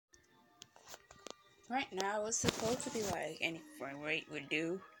Right now, it's supposed to be like any frame rate would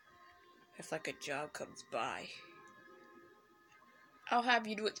do if like a job comes by. I'll have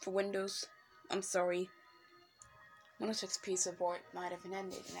you do it for Windows. I'm sorry. Windows XP support might have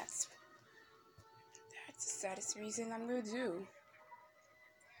ended, and that's the saddest reason I'm gonna do.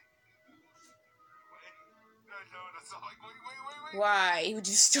 Why? He would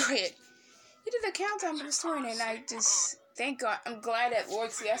destroy it. He did the countdown for destroying it, and I just thank God. I'm glad it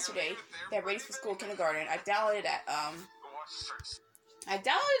works yesterday. That Ready for School Kindergarten. I downloaded that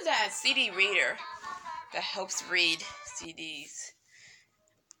CD reader that helps read CDs.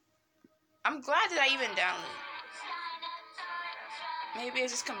 I'm glad that I even downloaded. Maybe I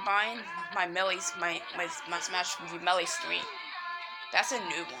just combine my Smash Melee stream. That's a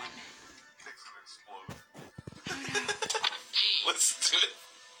new one. Let's do it.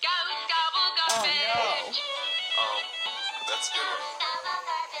 Oh no. That's a good one.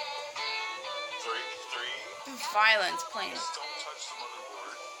 Three. The violence playing. Just don't touch the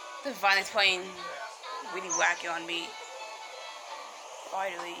motherboard. The violence playing really wacky on me.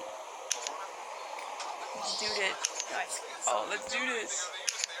 Finally. Let's do this. Oh, let's do this.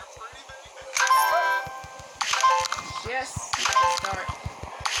 Yes. Start.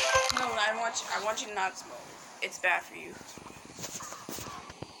 No, I want you to not smoke. It's bad for you.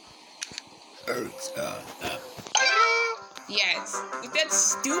 Yes. With that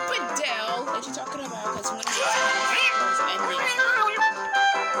stupid Dell that you're talking about, because when it's ending for you.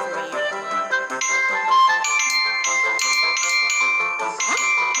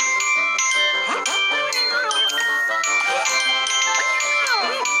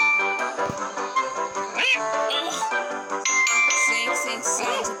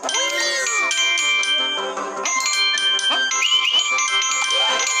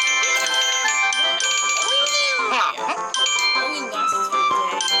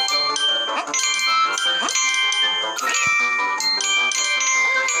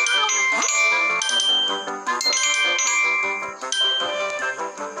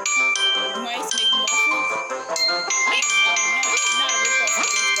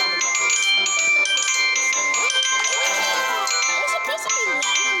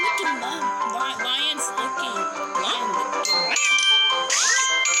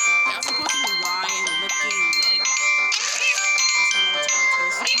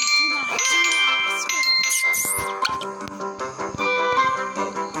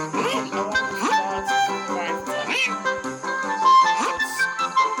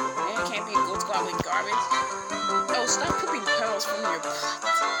 Oh, stop pooping pearls from your butt.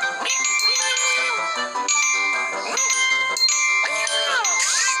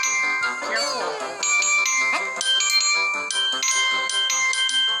 Careful.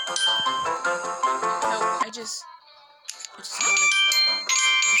 No, I just want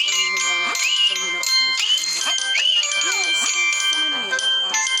to.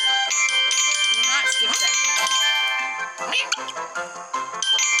 Do not skip that.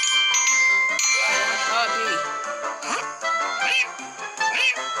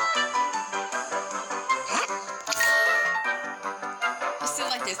 It's still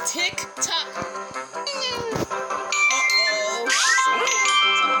like this tick tock.